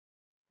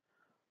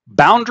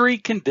Boundary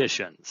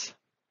conditions.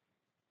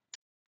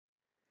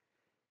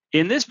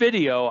 In this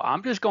video,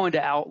 I'm just going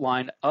to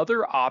outline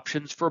other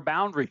options for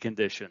boundary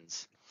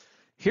conditions.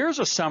 Here's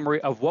a summary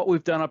of what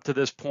we've done up to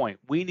this point.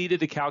 We needed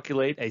to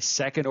calculate a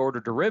second order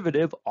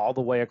derivative all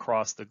the way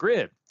across the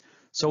grid.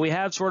 So we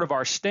have sort of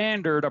our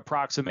standard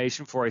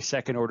approximation for a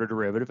second order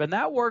derivative, and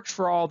that works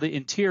for all the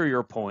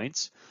interior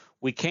points.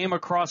 We came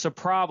across a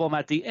problem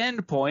at the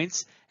end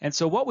points, and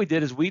so what we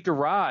did is we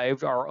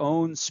derived our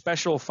own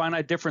special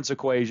finite difference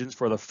equations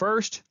for the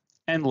first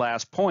and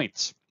last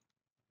points.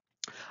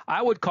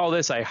 I would call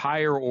this a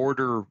higher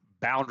order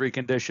boundary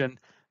condition.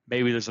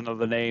 Maybe there's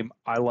another name.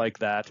 I like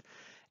that.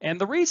 And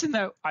the reason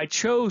that I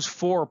chose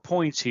 4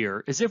 points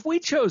here is if we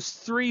chose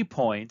 3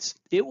 points,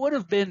 it would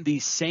have been the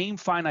same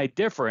finite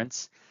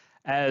difference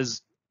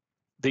as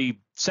the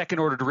second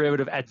order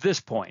derivative at this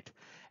point.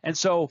 And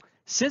so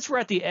since we're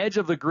at the edge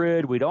of the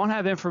grid, we don't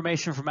have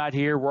information from out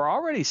here, we're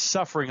already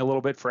suffering a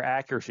little bit for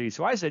accuracy.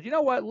 So I said, you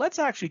know what, let's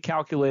actually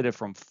calculate it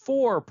from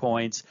 4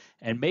 points,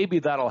 and maybe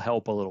that'll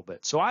help a little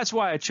bit. So that's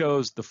why I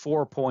chose the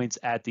 4 points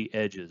at the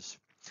edges.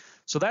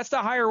 So that's the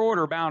higher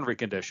order boundary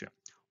condition.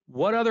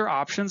 What other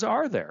options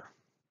are there?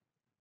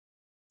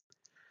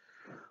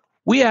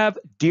 We have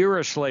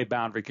Dirichlet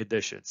boundary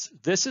conditions.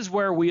 This is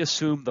where we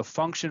assume the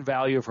function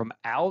value from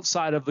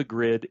outside of the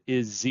grid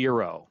is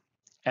 0.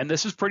 And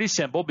this is pretty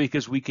simple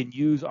because we can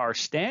use our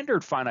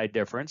standard finite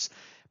difference,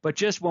 but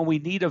just when we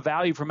need a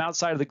value from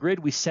outside of the grid,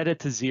 we set it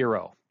to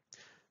 0.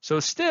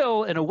 So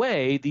still, in a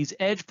way, these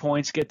edge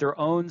points get their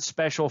own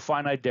special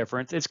finite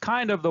difference. It's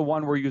kind of the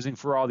one we're using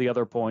for all the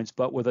other points,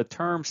 but with a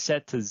term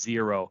set to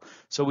 0.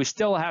 So we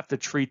still have to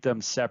treat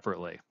them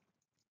separately.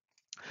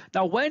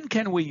 Now, when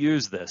can we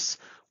use this?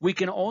 We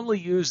can only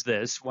use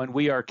this when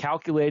we are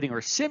calculating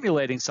or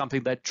simulating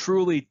something that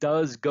truly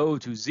does go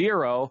to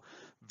 0,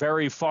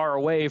 very far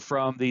away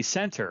from the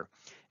center.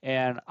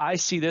 And I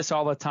see this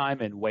all the time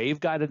in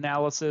waveguide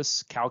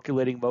analysis,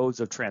 calculating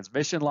modes of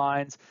transmission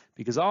lines,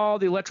 because all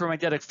the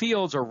electromagnetic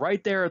fields are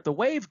right there at the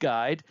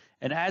waveguide,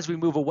 and as we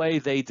move away,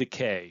 they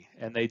decay,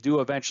 and they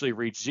do eventually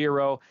reach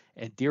 0,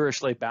 and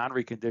Dirichlet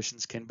boundary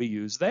conditions can be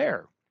used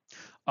there.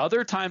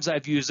 Other times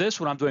I've used this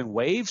when I'm doing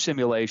wave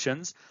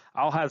simulations.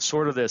 I'll have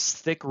sort of this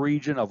thick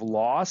region of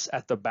loss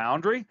at the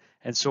boundary,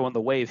 and so when the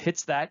wave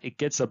hits that, it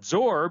gets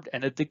absorbed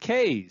and it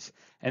decays.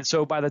 And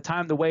so by the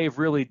time the wave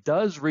really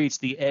does reach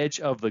the edge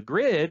of the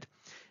grid,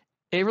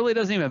 it really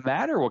doesn't even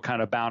matter what kind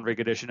of boundary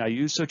condition I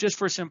use. So just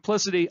for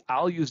simplicity,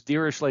 I'll use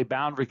Dirichlet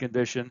boundary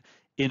condition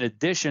in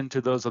addition to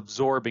those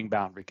absorbing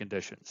boundary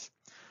conditions.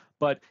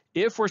 But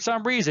if for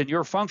some reason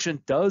your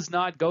function does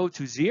not go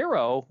to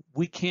 0,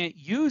 we can't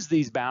use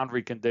these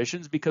boundary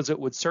conditions because it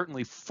would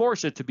certainly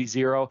force it to be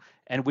 0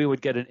 and we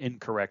would get an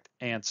incorrect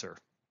answer.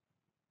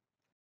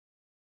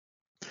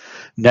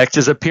 Next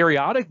is a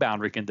periodic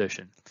boundary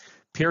condition.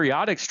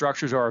 Periodic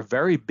structures are a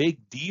very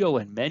big deal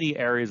in many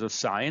areas of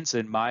science.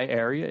 In my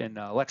area, in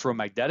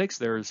electromagnetics,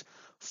 there's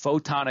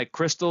photonic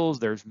crystals,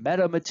 there's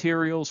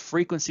metamaterials,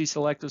 frequency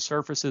selective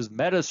surfaces,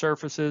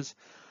 metasurfaces,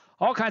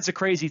 all kinds of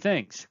crazy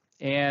things.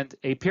 And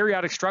a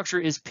periodic structure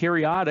is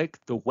periodic.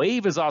 The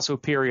wave is also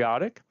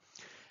periodic.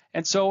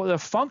 And so the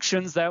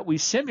functions that we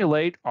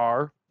simulate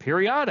are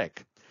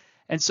periodic.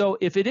 And so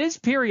if it is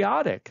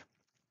periodic,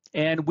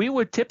 and we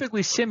would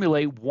typically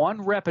simulate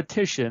 1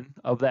 repetition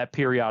of that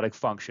periodic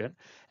function.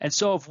 And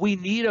so if we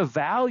need a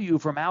value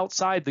from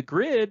outside the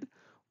grid,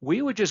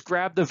 we would just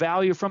grab the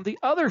value from the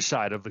other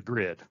side of the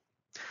grid.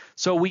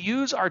 So we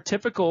use our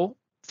typical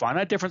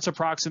finite difference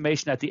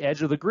approximation at the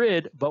edge of the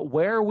grid, but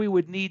where we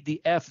would need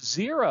the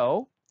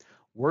F0,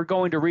 we're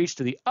going to reach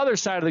to the other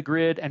side of the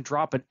grid and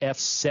drop an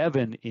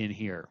F7 in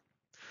here.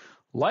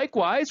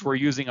 Likewise, we're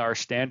using our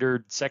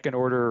standard second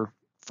order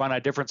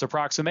finite difference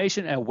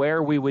approximation, and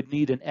where we would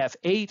need an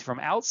F8 from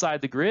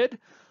outside the grid,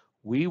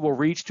 we will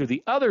reach to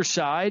the other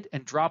side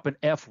and drop an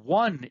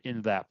F1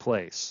 in that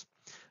place.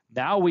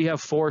 Now we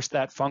have forced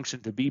that function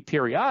to be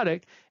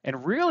periodic,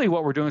 and really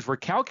what we're doing is we're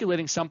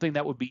calculating something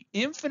that would be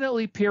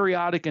infinitely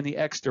periodic in the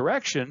x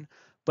direction,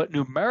 but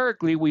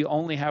numerically we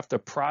only have to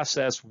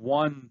process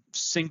 1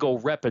 single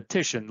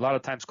repetition, a lot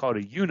of times called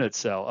a unit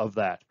cell of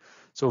that.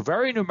 So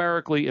very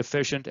numerically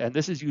efficient, and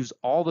this is used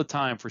all the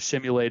time for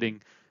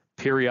simulating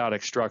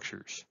periodic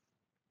structures.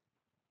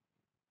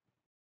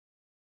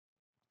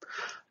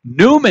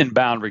 Newman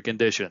boundary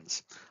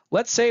conditions.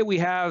 Let's say we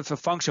have a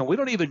function, we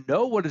don't even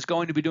know what it's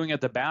going to be doing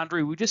at the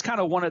boundary, we just kind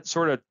of want it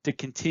sort of to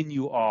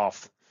continue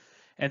off.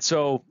 And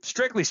so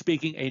strictly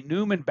speaking, a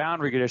Newman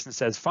boundary condition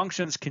says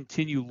functions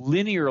continue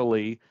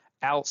linearly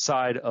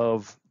outside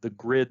of the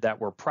grid that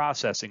we're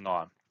processing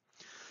on.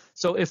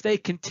 So if they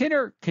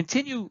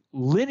continue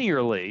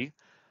linearly,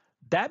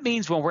 that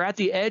means when we're at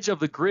the edge of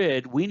the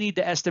grid, we need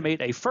to estimate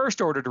a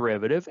first order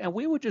derivative, and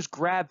we would just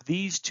grab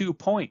these 2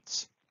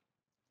 points.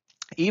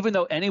 Even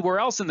though anywhere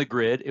else in the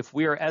grid, if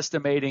we are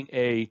estimating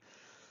a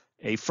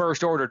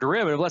first order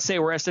derivative, let's say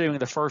we're estimating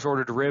the first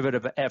order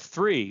derivative of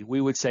F3, we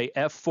would say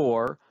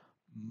F4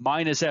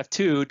 minus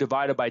F2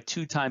 divided by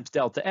 2 times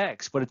delta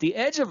X. But at the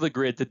edge of the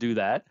grid to do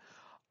that,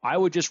 I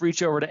would just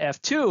reach over to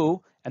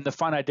F2, and the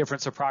finite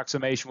difference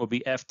approximation will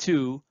be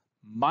F2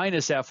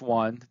 minus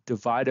F1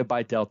 divided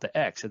by delta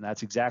x, and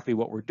that's exactly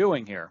what we're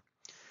doing here.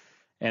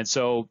 And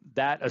so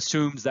that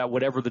assumes that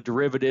whatever the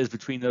derivative is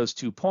between those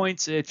 2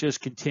 points, it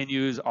just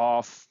continues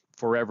off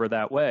forever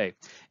that way.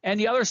 And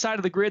the other side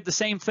of the grid, the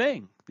same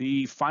thing.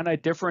 The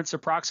finite difference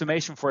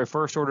approximation for a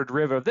first order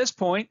derivative at this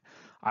point,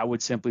 I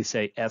would simply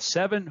say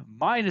F7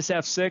 minus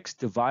F6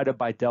 divided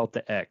by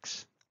delta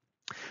x.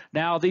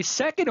 Now the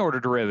second order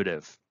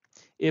derivative,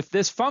 if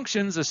this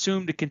function's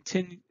assumed to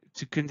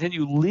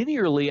continue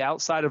linearly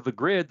outside of the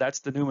grid, that's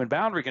the Newman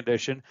boundary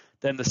condition,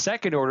 then the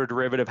second order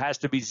derivative has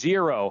to be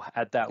 0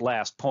 at that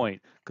last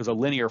point, because a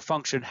linear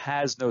function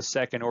has no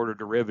second order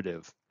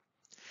derivative.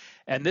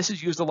 And this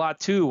is used a lot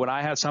too when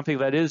I have something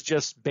that is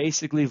just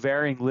basically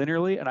varying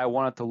linearly and I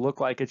want it to look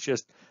like it's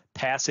just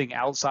passing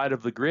outside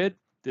of the grid.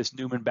 This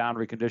Newman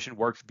boundary condition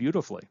works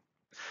beautifully.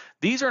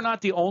 These are not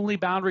the only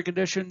boundary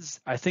conditions.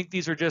 I think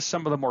these are just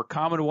some of the more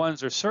common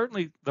ones, or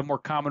certainly the more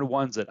common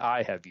ones that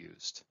I have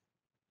used.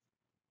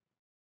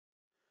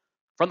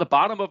 From the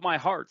bottom of my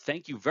heart,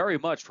 thank you very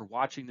much for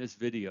watching this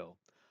video.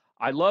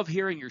 I love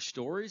hearing your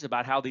stories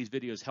about how these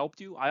videos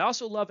helped you. I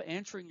also love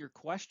answering your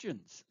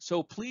questions.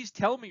 So please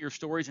tell me your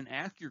stories and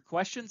ask your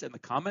questions in the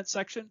comment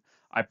section.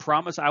 I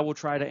promise I will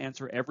try to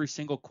answer every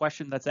single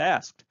question that's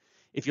asked.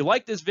 If you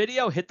like this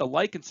video, hit the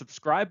like and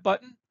subscribe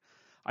button.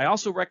 I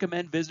also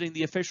recommend visiting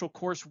the official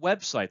course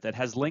website that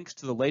has links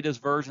to the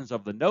latest versions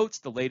of the notes,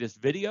 the latest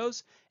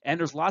videos, and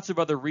there's lots of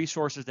other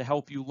resources to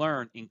help you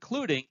learn,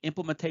 including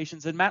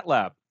implementations in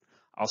MATLAB.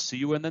 I'll see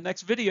you in the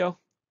next video.